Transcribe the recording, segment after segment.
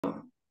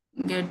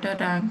Get a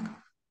rank.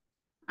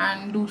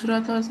 And दूसरा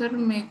था sir,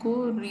 मेरे को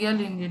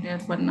रियल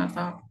इंजीनियर बनना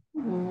था।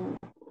 वो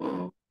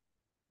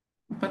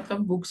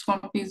मतलब बुक्स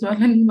कॉपीज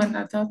वाला नहीं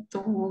बनना था, तो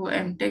वो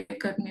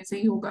एमटेक करने से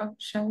ही होगा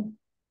शायद।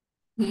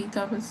 यही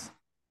था बस।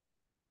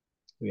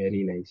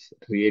 Very nice.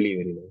 Really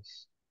very nice.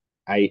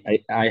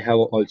 I have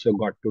also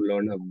got to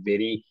learn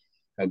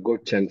a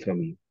good chunk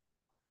from you.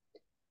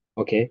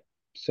 Okay.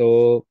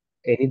 So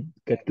any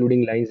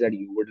concluding lines that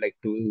you would like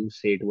to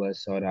say to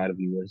us or our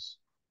viewers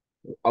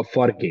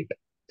for GATE,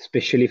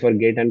 especially for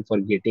GATE and for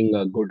getting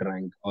a good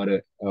rank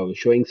or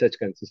showing such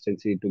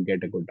consistency to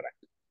get a good rank?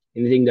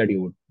 Anything that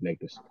you would like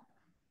to say?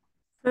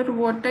 Sir,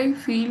 what I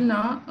feel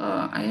now,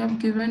 I have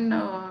given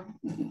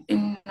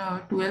in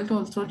 12th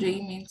also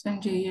JEE Mains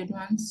and JEE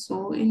Advanced.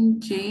 So in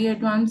JEE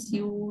Advanced,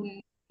 you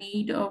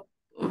need a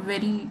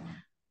very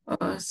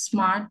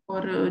smart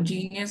or a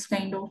genius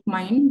kind of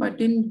mind.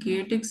 But in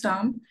GATE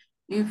exam,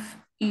 if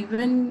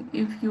even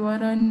if you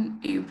are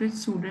an average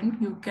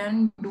student, you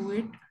can do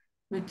it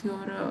with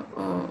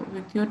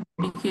your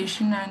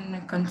dedication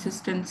and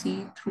consistency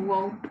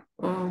throughout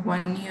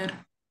 1 year.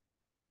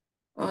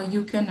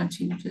 You can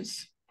achieve this.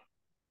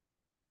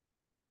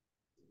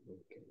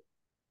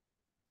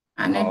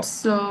 And Wow.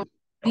 it's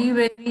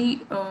very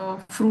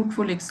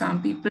fruitful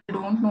exam. People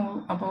don't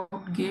know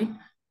about GATE,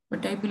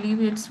 but I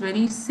believe it's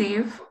very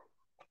safe.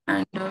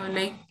 And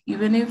like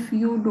even if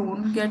you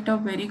don't get a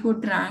very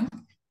good rank,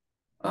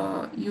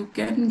 you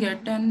can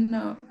get an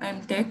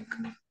MTech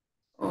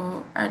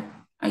at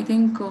I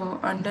think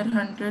under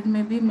 100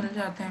 में भी मिल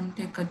जाता है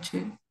MTech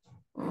अच्छे.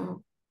 Uh,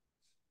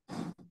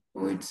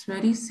 so it's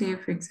very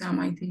safe exam,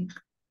 I think.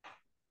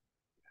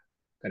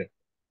 Correct.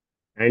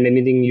 And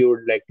anything you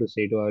would like to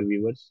say to our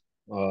viewers,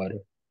 or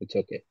it's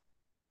okay?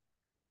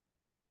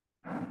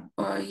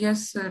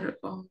 Yes, sir.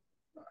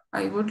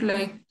 I would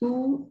like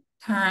to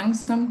thank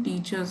some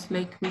teachers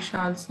like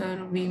Vishal sir,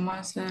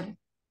 Veema sir,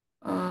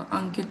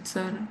 Ankit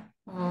sir,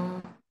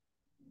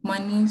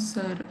 Mani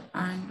sir,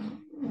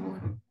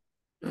 and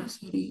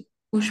sorry,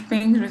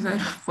 Pushpendra sir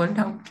for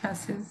doubt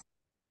classes.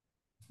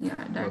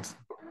 Yeah, Okay. that's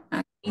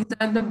and these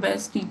are the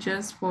best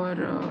teachers for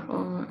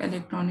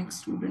electronics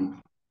student.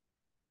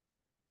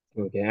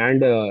 Okay.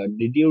 And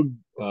did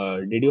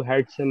you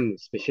had some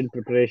special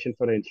preparation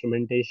for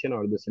instrumentation,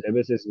 or the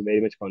syllabus is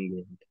very much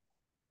congruent?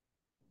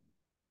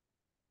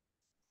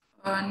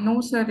 No,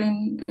 sir.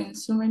 In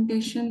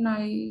instrumentation,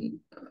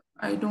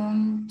 I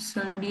don't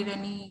study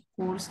any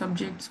core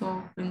subjects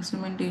of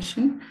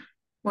instrumentation.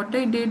 What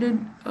I did is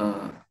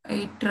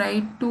I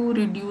tried to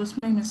reduce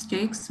my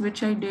mistakes,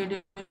 which I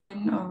did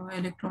in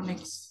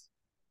electronics.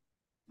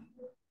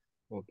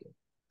 Okay.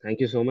 Thank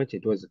you so much.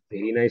 It was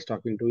very nice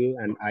talking to you,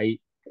 and I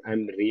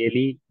am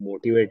really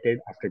motivated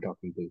after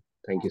talking to you.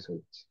 Thank you so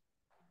much.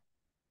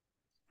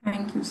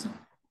 Thank you, sir.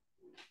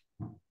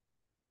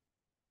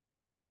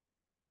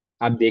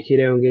 आप देख ही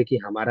रहे होंगे कि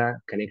हमारा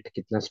connect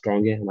कितना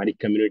strong है, हमारी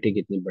community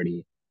कितनी बड़ी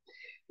है।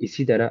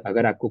 इसी तरह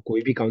अगर आपको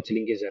कोई भी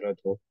काउंसलिंग की जरूरत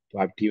हो तो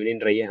आप ट्यून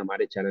इन रहिए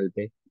हमारे चैनल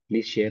पे।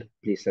 Please share,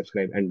 please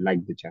subscribe and like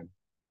the channel.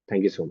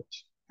 Thank you so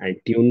much and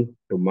tune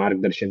to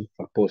मार्गदर्शन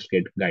for post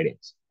grade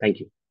guidance.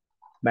 Thank you.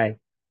 Bye.